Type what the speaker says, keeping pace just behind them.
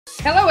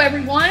Hello,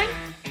 everyone.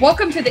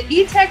 Welcome to the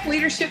eTech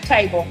Leadership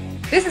Table.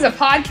 This is a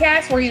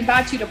podcast where we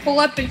invite you to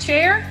pull up a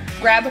chair,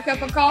 grab a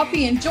cup of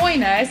coffee, and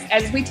join us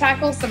as we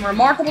tackle some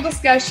remarkable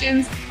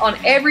discussions on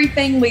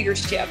everything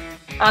leadership.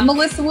 I'm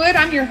Melissa Wood.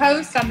 I'm your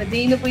host. I'm the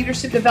Dean of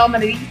Leadership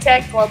Development at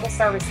eTech Global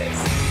Services.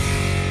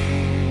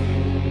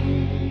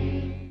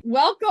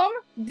 Welcome,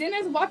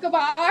 Dennis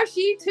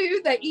Wakabayashi,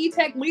 to the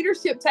eTech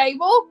Leadership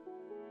Table.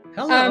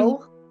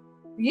 Hello.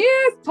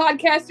 Yes,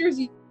 podcasters,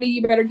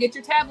 you better get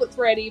your tablets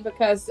ready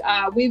because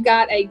we've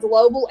got a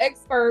global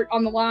expert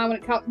on the line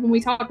when we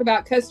talk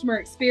about customer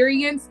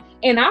experience.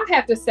 And I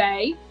have to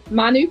say,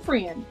 my new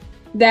friend,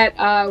 that,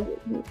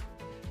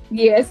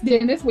 yes,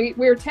 Dennis,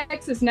 we're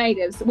Texas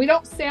natives. We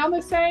don't sound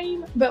the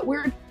same, but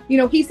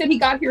he said he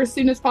got here as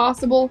soon as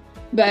possible,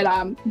 but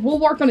we'll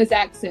work on his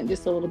accent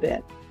just a little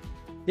bit.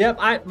 Yep,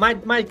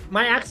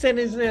 my accent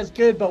isn't as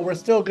good, but we're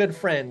still good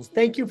friends.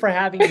 Thank you for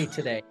having me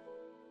today.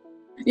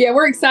 Yeah,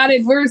 we're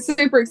excited. We're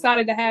super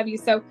excited to have you.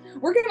 So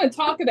we're going to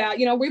talk about,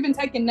 we've been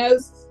taking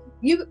notes.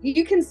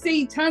 You can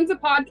see tons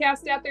of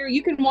podcasts out there.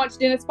 You can watch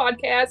Dennis'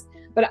 podcast,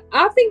 but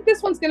I think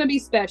this one's going to be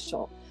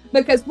special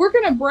because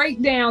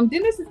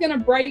Dennis is going to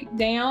break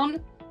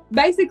down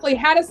basically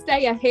how to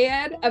stay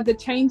ahead of the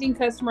changing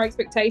customer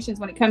expectations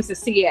when it comes to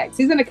CX.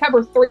 He's going to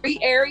cover 3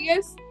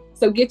 areas.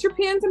 So get your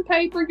pens and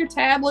paper, your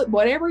tablet,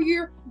 whatever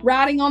you're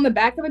writing on the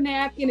back of a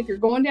napkin. If you're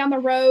going down the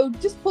road,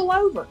 just pull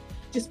over.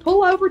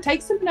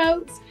 Take some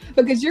notes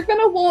because you're going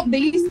to want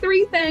these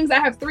 3 things. I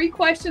have 3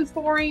 questions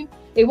for him.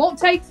 It won't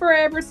take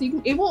forever. So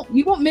you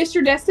won't miss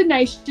your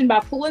destination by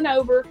pulling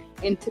over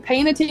and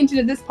paying attention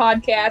to this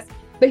podcast.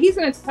 But he's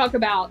going to talk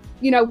about,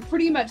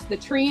 pretty much the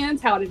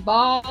trends, how it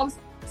evolves,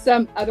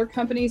 some other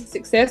companies'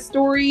 success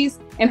stories,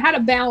 and how to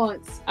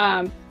balance,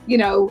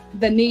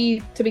 the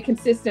need to be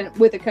consistent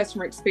with the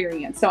customer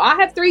experience. So I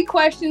have 3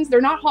 questions. They're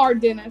not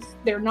hard, Dennis.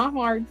 They're not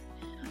hard.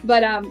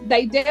 But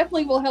they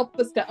definitely will help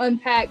us to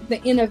unpack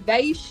the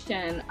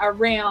innovation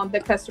around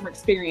the customer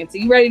experience. Are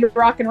you ready to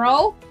rock and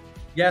roll?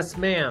 Yes,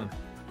 ma'am.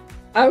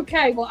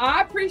 Okay. Well, I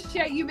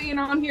appreciate you being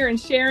on here and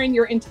sharing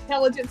your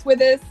intelligence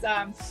with us.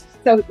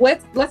 So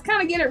let's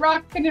kind of get it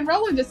rocking and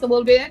rolling just a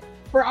little bit.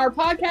 For our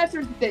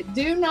podcasters that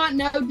do not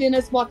know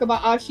Dennis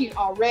Wakabayashi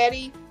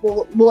already,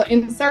 we'll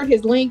insert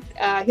his link,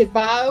 his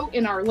bio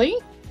in our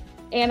link.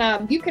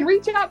 And you can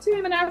reach out to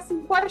him and ask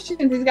some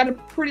questions. He's got a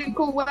pretty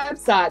cool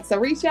website. So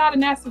reach out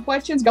and ask some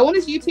questions. Go on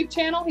his YouTube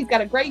channel. He's got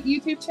a great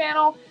YouTube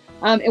channel.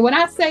 And when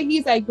I say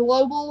he's a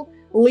global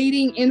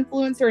leading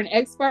influencer and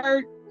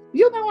expert,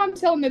 you'll know I'm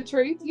telling the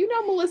truth.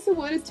 Melissa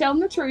Wood is telling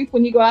the truth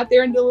when you go out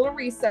there and do a little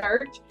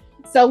research.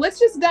 So let's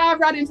just dive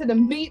right into the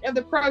meat of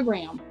the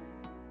program.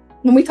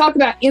 When we talk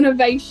about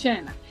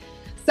innovation.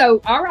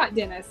 So, all right,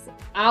 Dennis,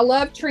 I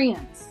love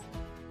trends.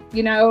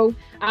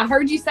 I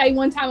heard you say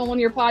one time on one of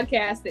your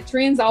podcasts that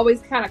trends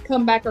always kind of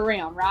come back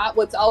around, right?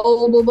 What's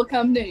old will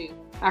become new.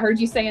 I heard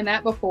you saying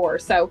that before.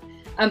 So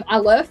I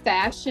love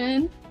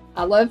fashion.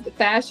 I love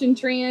fashion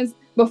trends.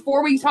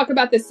 Before we talk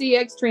about the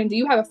CX trend, do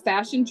you have a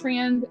fashion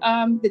trend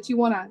that you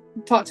want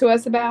to talk to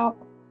us about?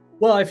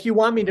 Well, if you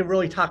want me to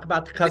really talk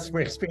about the customer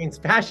experience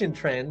fashion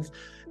trends,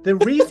 the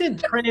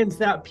recent trends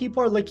that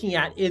people are looking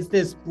at is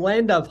this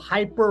blend of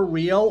hyper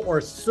real or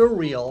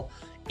surreal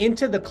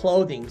into the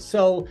clothing.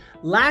 So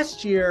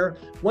last year,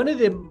 one of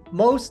the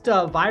most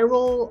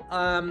viral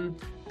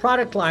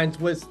product lines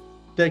was,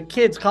 the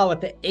kids call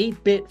it the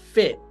 8-bit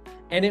fit.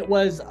 And it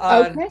was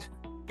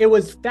It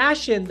was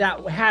fashion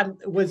that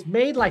was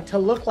made to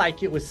look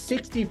like it was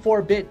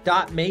 64-bit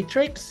dot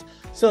matrix.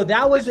 So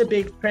that was a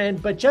big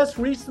trend. But just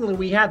recently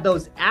we had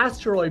those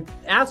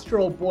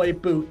Astro Boy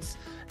boots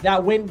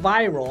that went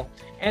viral.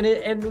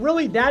 And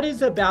really that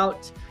is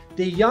about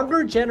the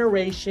younger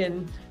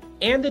generation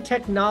and the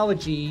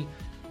technology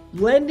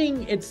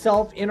blending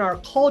itself in our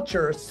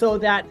culture so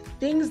that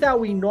things that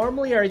we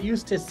normally are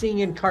used to seeing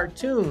in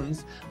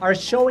cartoons are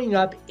showing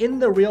up in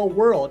the real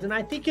world. And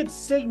I think it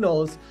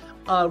signals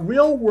a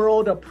real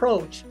world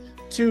approach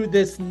to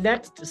this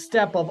next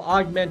step of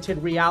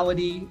augmented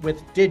reality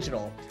with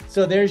digital.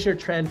 So there's your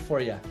trend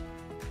for you.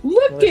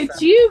 Look Melissa.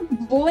 At you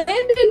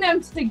blending them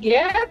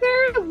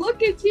together.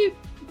 Look at you.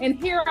 And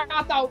here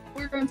I thought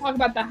we were going to talk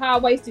about the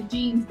high-waisted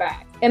jeans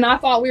back. And I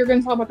thought we were going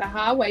to talk about the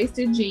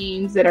high-waisted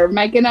jeans that are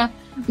making a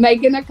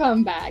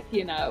comeback,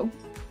 Well,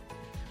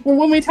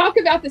 when we talk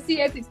about the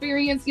CX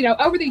experience,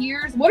 over the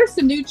years, what are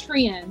some new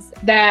trends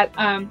that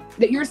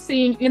you're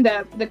seeing in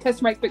the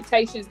customer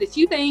expectations that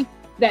you think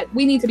that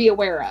we need to be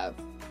aware of?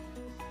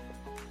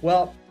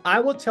 Well, I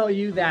will tell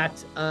you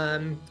that,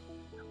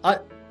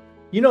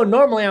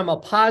 normally I'm a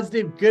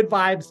positive, good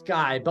vibes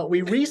guy, but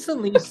we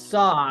recently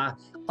saw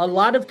a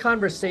lot of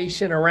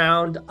conversation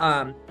around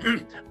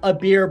a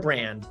beer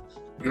brand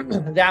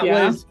that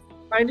was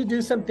trying to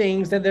do some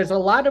things, and there's a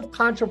lot of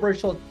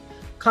controversial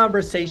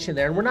conversation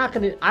there.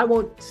 And I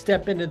won't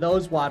step into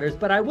those waters,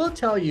 but I will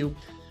tell you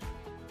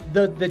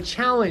the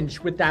challenge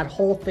with that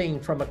whole thing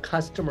from a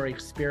customer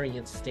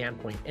experience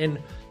standpoint, and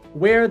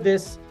where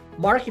this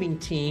marketing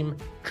team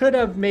could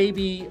have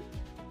maybe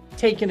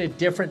taken a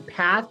different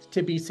path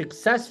to be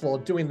successful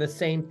doing the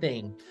same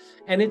thing.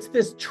 And it's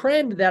this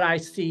trend that I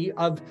see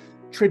of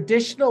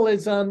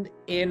traditionalism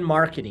in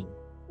marketing.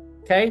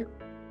 Okay.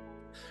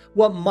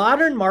 What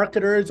modern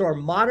marketers or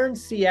modern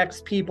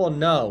CX people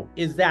know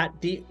is that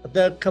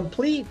the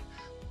complete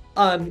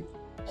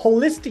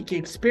holistic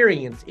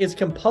experience is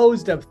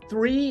composed of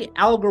 3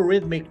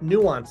 algorithmic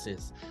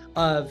nuances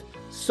of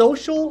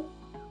social,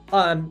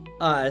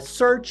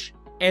 search,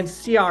 and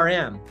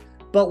CRM.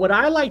 But what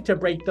I like to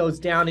break those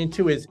down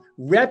into is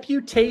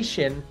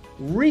reputation,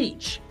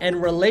 reach,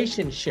 and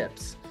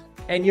relationships.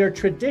 And your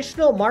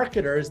traditional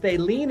marketers, they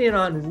lean in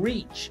on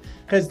reach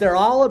because they're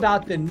all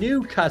about the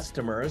new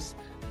customers.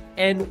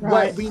 And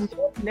what we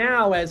know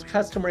now as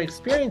customer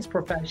experience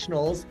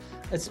professionals,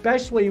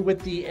 especially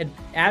with the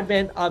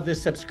advent of the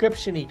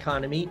subscription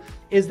economy,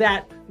 is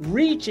that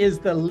reach is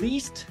the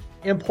least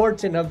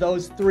important of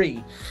those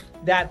 3.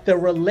 That the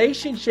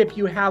relationship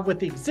you have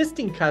with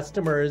existing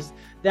customers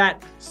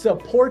that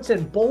supports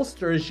and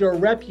bolsters your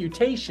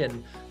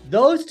reputation,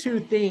 those 2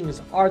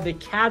 things are the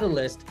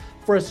catalyst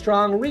for a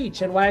strong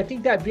reach. And what I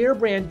think that beer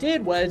brand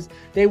did was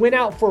they went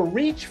out for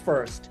reach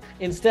first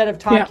instead of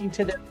talking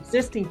to their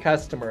existing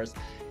customers.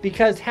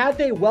 Because had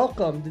they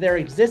welcomed their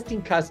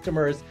existing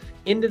customers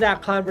into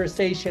that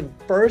conversation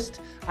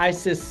first, I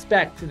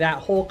suspect that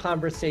whole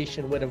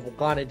conversation would have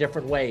gone a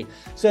different way.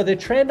 So the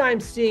trend I'm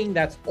seeing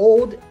that's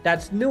old,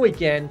 that's new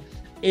again,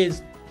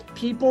 is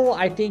people,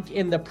 I think,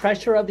 in the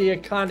pressure of the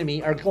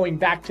economy are going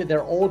back to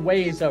their old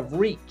ways of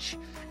reach.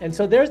 And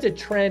so there's a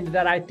trend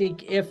that I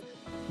think if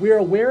we're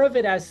aware of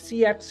it as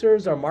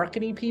CXers or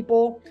marketing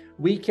people,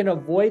 we can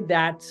avoid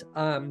that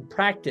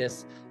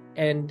practice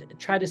and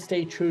try to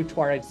stay true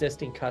to our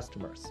existing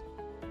customers.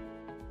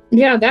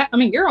 Yeah,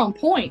 you're on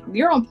point.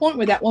 You're on point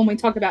with that when we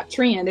talk about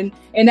trend.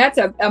 And that's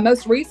a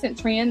most recent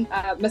trend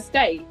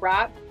mistake,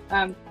 right?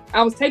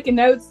 I was taking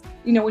notes,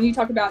 when you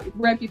talk about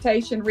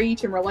reputation,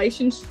 reach, and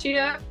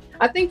relationship.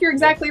 I think you're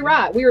exactly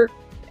right.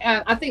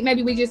 I think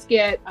maybe we just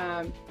get,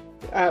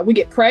 we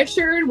get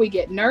pressured, we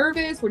get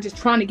nervous. We're just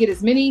trying to get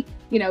as many,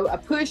 a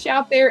push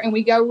out there, and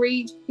we go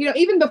reach.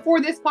 Even before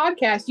this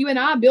podcast, you and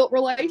I built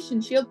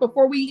relationships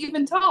before we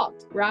even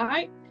talked,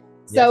 right?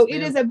 So Yes,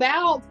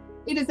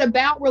 it is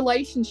about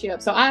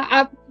relationships. So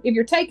I if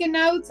you're taking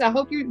notes, I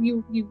hope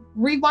you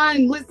rewind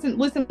and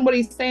listen to what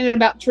he's saying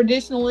about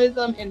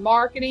traditionalism in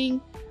marketing.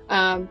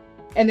 And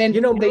then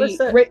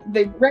Melissa,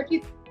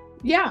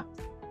 yeah.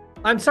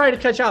 I'm sorry to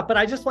cut you off, but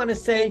I just want to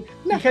say,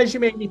 because you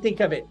made me think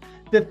of it,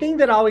 the thing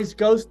that always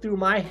goes through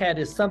my head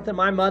is something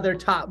my mother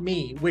taught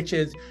me, which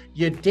is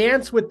you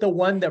dance with the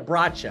one that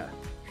brought you.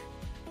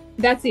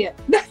 That's it.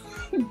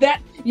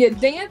 That you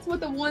dance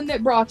with the one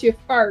that brought you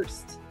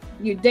first.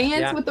 You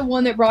dance with the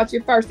one that brought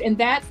you first. And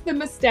that's the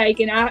mistake.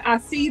 And I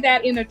see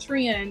that in a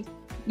trend,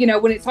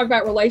 when it's talking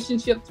about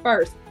relationships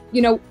first.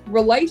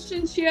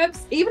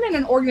 Relationships, even in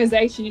an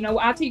organization,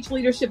 I teach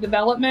leadership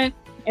development.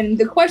 And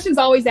the question's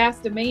always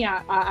asked of me.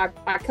 I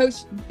coach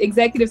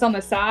executives on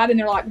the side, and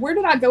they're like, where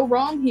did I go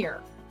wrong here?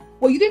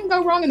 Well, you didn't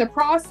go wrong in the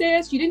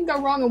process. You didn't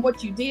go wrong in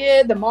what you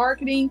did, the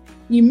marketing.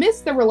 You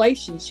missed the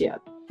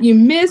relationship. You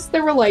missed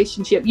the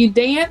relationship. You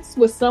danced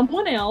with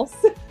someone else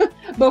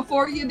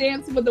before you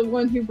danced with the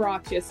one who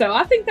brought you. So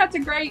I think that's a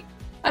great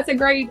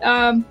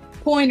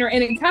pointer.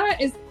 And it kind of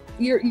is,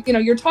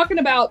 you're talking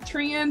about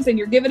trends, and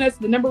you're giving us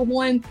the number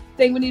one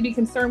thing we need to be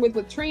concerned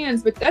with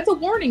trends, but that's a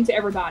warning to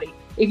everybody.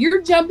 If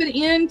you're jumping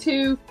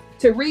into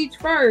reach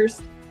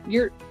first,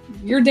 you're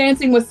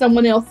dancing with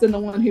someone else than the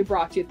one who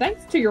brought you.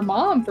 Thanks to your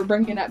mom for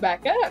bringing that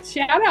back up.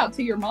 Shout out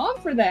to your mom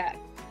for that.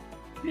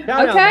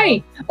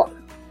 Okay.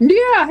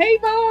 Yeah. Hey,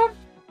 Mom.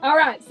 All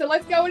right. So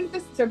let's go into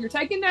this. So if you're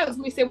taking notes,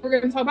 we said we're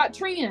going to talk about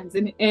trends,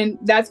 and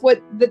that's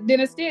what the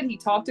Dennis did. He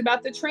talked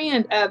about the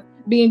trend of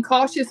being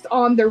cautious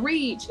on the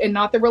reach and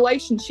not the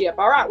relationship.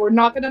 All right. We're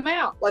knocking them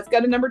out. Let's go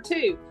to number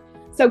 2.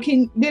 So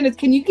Dennis,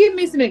 can you give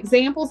me some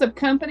examples of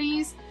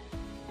companies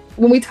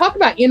when we talk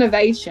about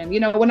innovation?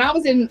 When I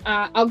was in,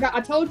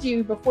 I told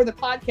you before the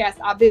podcast,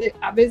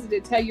 I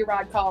visited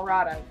Telluride,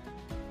 Colorado.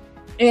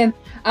 And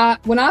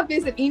when I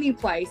visit any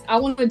place, I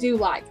want to do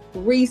like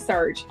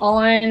research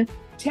on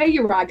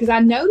Telluride, because I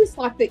noticed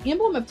like the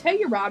emblem of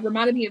Telluride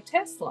reminded me of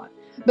Tesla.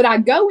 But I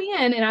go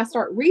in and I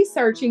start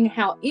researching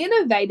how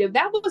innovative.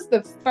 That was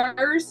the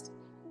first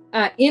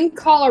in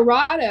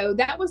Colorado.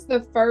 That was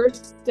the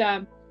first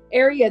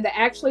area that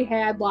actually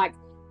had like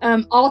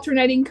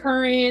alternating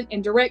current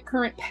and direct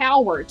current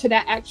power to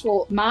that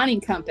actual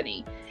mining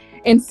company.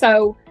 And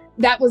so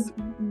that was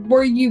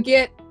where you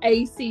get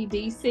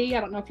AC/DC. I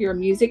don't know if you're a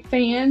music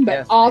fan, but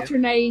yes,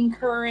 alternating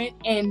current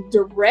and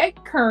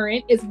direct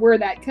current is where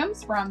that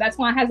comes from. That's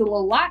why it has a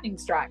little lightning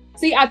strike.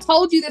 See, I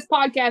told you this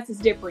podcast is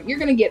different. You're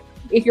going to get,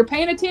 if you're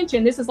paying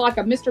attention, this is like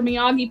a Mr.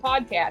 Miyagi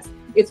podcast.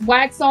 It's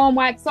wax on,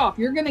 wax off.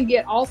 You're going to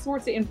get all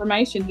sorts of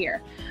information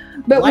here.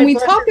 But when we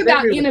talk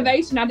about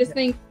innovation, I just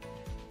think,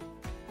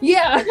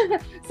 yeah.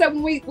 So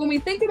when we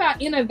think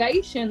about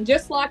innovation,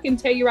 just like in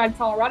Telluride,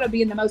 Colorado,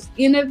 being the most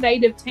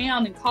innovative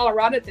town in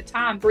Colorado at the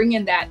time,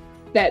 bringing that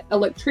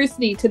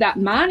electricity to that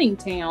mining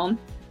town,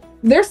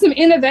 there's some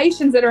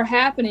innovations that are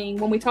happening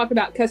when we talk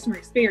about customer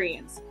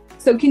experience.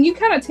 So can you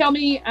kind of tell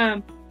me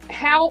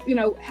how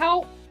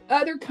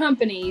other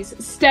companies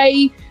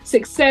stay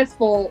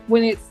successful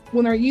when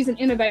they're using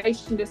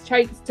innovation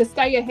to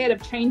stay ahead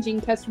of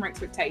changing customer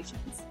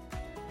expectations?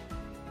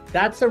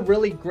 That's a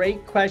really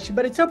great question,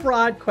 but it's a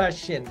broad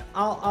question.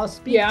 I'll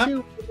speak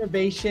to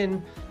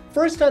innovation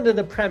first under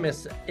the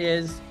premise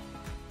is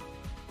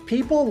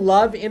people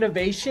love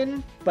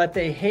innovation, but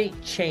they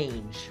hate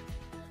change.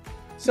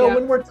 So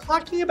when we're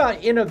talking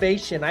about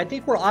innovation, I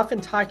think we're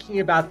often talking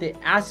about the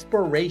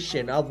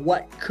aspiration of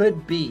what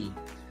could be.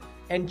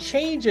 And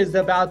change is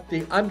about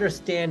the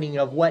understanding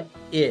of what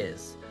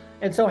is.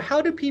 And so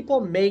how do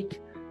people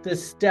make the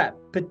step,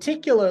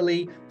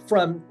 particularly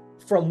from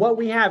what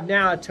we have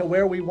now to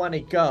where we want to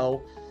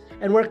go?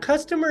 And where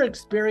customer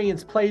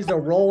experience plays a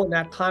role in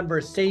that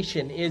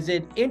conversation is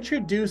it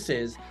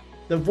introduces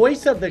the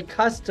voice of the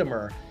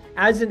customer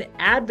as an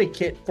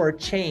advocate for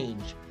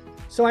change.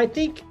 So I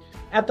think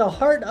at the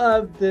heart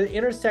of the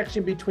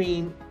intersection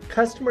between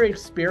customer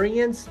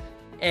experience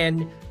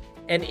and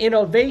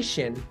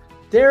innovation,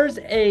 there's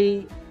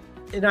an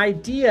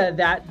idea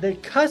that the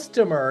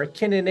customer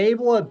can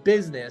enable a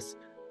business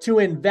to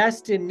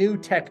invest in new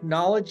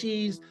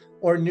technologies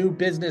or new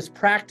business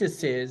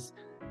practices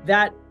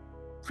that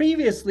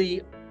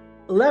previously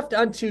left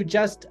unto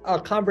just a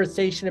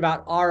conversation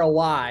about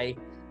ROI.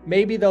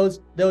 Maybe those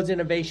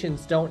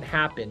innovations don't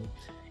happen.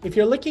 If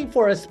you're looking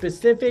for a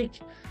specific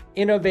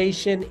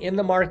innovation in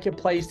the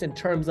marketplace in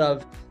terms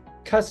of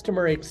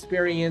customer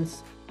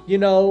experience,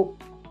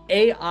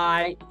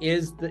 AI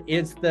is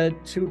the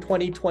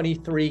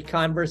 2023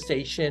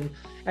 conversation,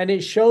 and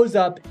it shows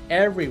up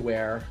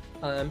everywhere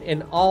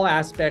in all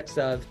aspects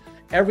of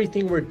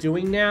everything we're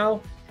doing now.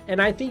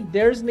 And I think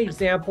there's an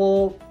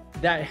example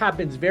that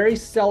happens very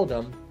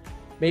seldom,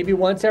 maybe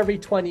once every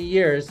 20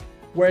 years,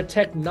 where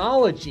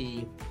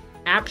technology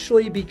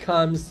actually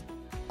becomes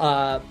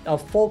a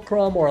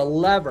fulcrum or a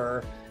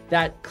lever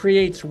that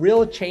creates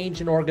real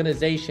change in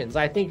organizations.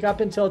 I think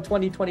up until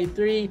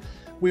 2023,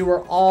 we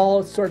were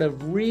all sort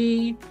of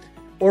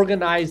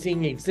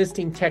reorganizing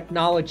existing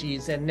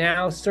technologies, and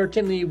now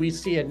certainly we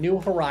see a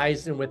new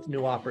horizon with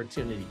new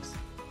opportunities.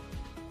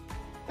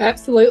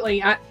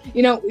 Absolutely.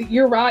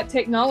 You're right.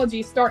 Technology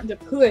is starting to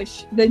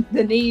push the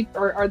need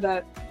or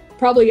the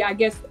probably, I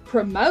guess,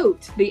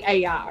 promote the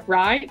AI,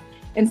 right?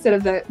 Instead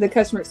of the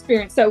customer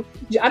experience. So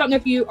I don't know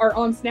if you are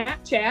on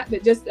Snapchat,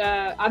 but just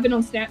I've been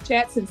on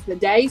Snapchat since the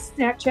day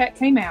Snapchat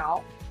came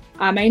out.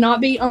 I may not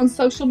be on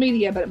social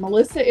media, but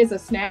Melissa is a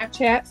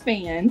Snapchat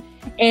fan.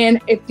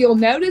 And if you'll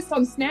notice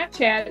on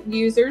Snapchat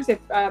users, if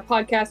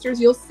podcasters,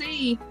 you'll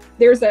see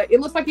it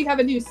looks like you have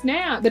a new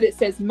Snap, but it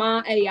says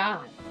My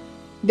AI.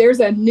 There's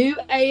a new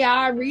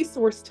AI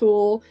resource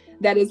tool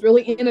that is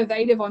really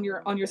innovative on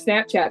your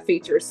Snapchat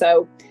feature.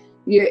 So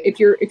if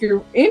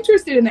you're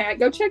interested in that,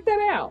 go check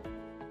that out.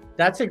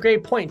 That's a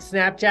great point.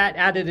 Snapchat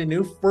added a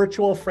new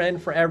virtual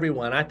friend for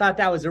everyone. I thought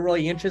that was a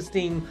really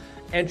interesting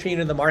entry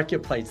into the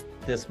marketplace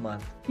this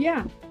month.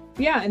 Yeah,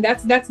 and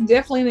that's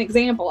definitely an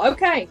example.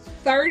 Okay,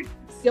 third,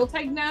 still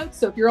take notes.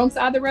 So if you're on the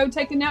side of the road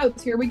taking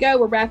notes, here we go.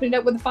 We're wrapping it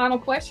up with the final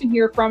question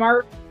here from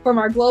our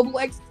global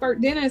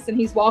expert Dennis, and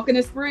he's walking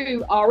us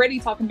through already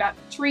talking about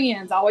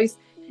trends, already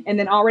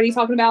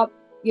talking about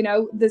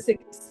the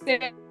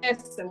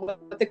success and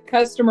what the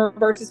customer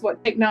versus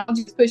what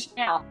technology is pushing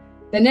out.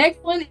 The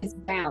next one is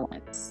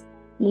balance.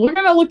 We're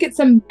going to look at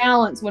some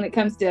balance when it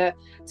comes to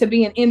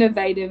being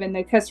innovative in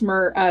the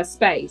customer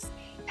space.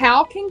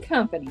 How can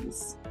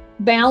companies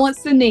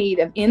balance the need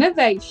of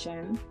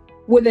innovation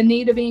with the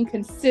need of being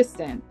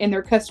consistent in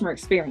their customer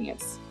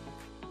experience?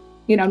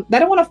 They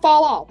don't want to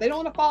fall off. They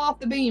don't want to fall off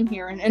the beam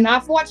here. And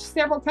I've watched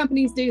several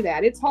companies do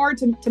that. It's hard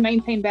to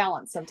maintain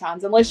balance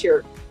sometimes, unless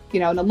you're,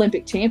 an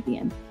Olympic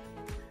champion.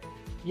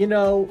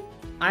 One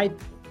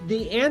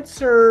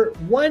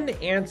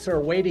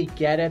way to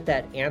get at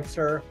that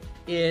answer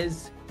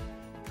is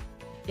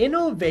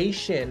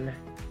innovation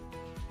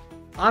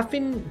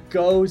often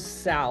goes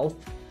south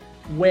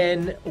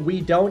when we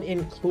don't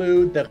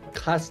include the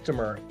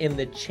customer in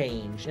the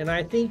change. And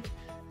I think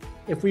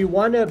if we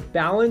want to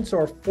balance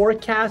or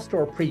forecast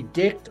or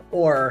predict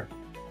or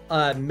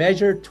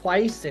measure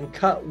twice and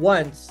cut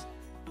once,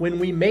 when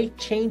we make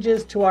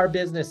changes to our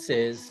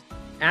businesses,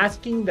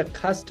 asking the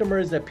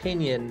customer's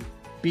opinion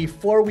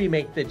before we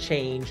make the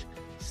change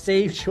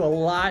saves you a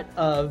lot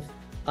of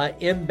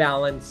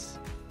imbalance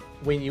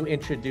when you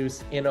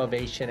introduce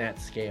innovation at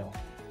scale.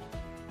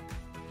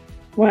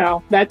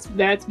 Wow, that's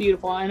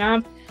beautiful.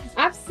 And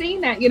I've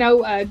seen that,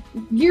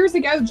 years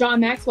ago, John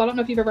Maxwell, I don't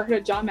know if you've ever heard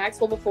of John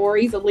Maxwell before.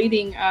 He's a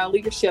leading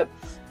leadership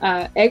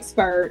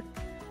expert,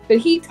 but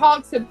he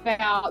talks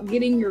about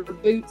getting your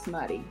boots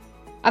muddy.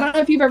 I don't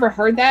know if you've ever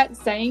heard that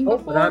saying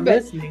before,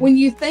 but when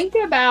you think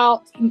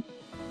about,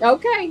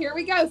 okay, here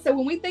we go. So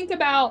when we think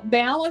about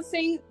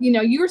balancing,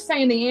 you were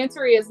saying the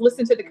answer is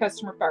listen to the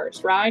customer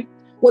first, right?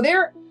 Well,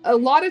 there a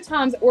lot of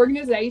times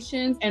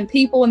organizations and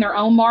people in their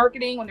own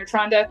marketing, when they're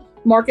trying to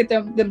market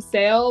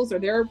themselves or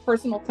their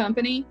personal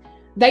company,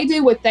 They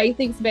do what they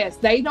think's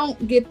best. They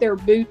don't get their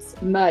boots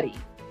muddy.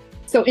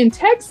 So in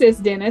Texas,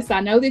 Dennis,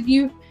 I know that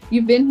you've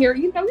been here,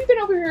 you've been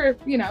over here,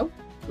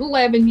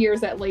 11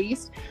 years at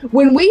least.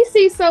 When we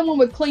see someone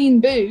with clean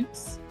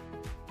boots,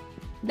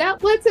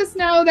 that lets us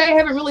know they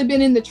haven't really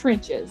been in the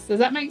trenches. Does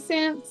that make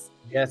sense?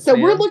 Yes. So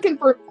we're looking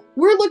for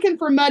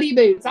muddy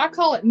boots. I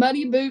call it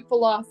muddy boot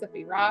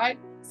philosophy, right?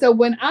 So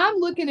when I'm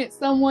looking at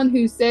someone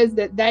who says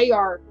that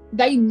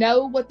they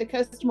know what the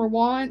customer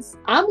wants,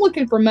 I'm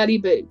looking for muddy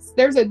boots.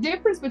 There's a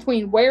difference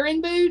between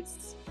wearing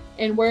boots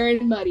and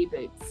wearing muddy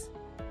boots.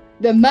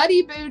 The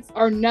muddy boots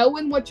are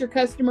knowing what your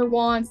customer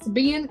wants,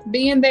 being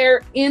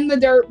there in the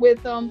dirt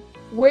with them,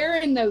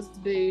 wearing those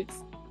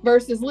boots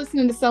versus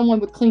listening to someone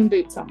with clean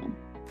boots on.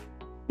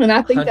 And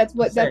I think that's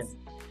 100%.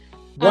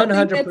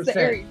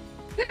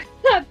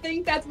 I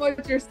think that's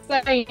what you're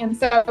saying.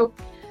 So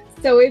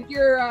if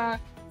you're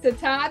to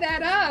tie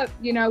that up,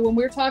 when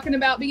we're talking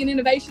about being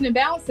innovation and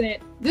balancing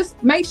it,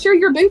 just make sure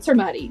your boots are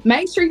muddy.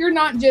 Make sure you're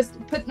not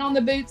just putting on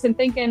the boots and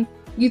thinking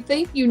you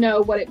think you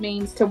know what it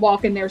means to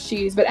walk in their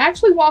shoes, but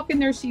actually walk in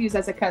their shoes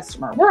as a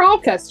customer. We're all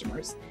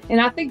customers.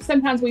 And I think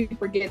sometimes we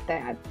forget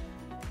that.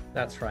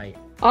 That's right.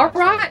 All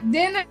right,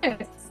 Dennis,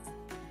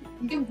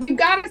 you've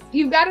got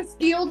us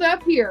skilled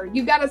up here.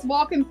 You've got us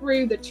walking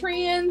through the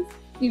trends.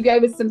 You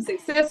gave us some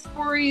success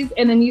stories,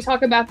 and then you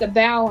talk about the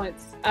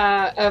balance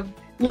of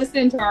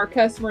listening to our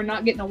customer,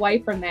 not getting away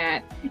from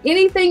that.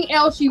 Anything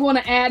else you want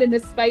to add in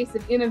this space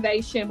of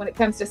innovation when it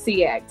comes to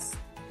CX?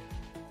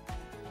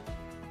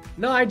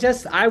 No,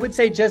 I would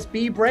say just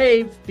be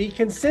brave, be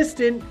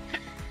consistent.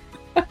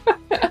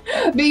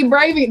 Be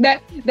brave.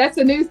 That's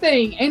a new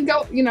thing. And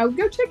go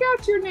check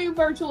out your new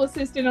virtual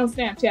assistant on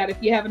Snapchat if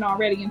you haven't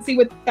already and see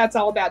what that's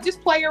all about.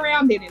 Just play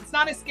around in it. It's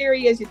not as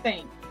scary as you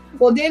think.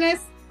 Well,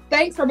 Dennis,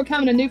 thanks for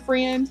becoming a new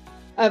friend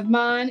of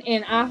mine.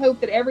 And I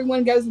hope that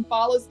everyone goes and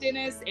follows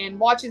Dennis and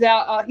watches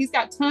out. He's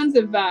got tons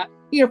of,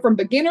 from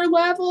beginner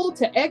level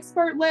to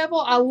expert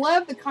level. I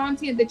love the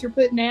content that you're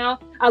putting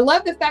out. I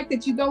love the fact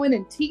that you go in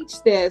and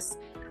teach this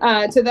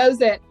to those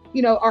that,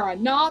 are a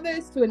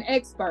novice to an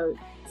expert.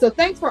 So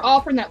thanks for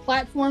offering that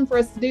platform for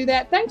us to do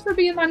that. Thanks for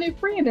being my new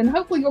friend. And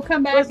hopefully you'll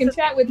come back and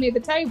chat with me at the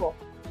table.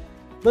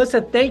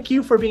 Listen, thank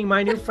you for being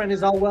my new friend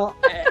as well.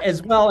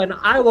 And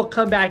I will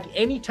come back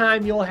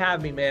anytime you'll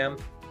have me, ma'am.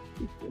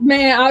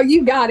 Man,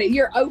 you got it.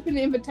 Your open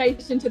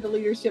invitation to the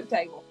leadership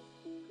table.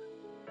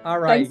 All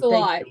right. Thanks a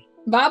lot.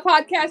 Bye,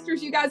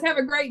 podcasters. You guys have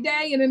a great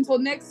day. And until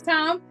next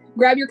time,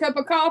 grab your cup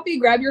of coffee,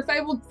 grab your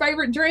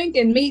favorite drink,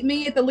 and meet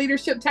me at the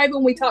leadership table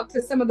when we talk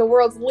to some of the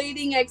world's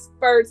leading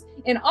experts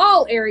in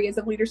all areas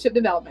of leadership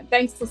development.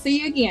 Thanks. We'll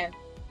see you again.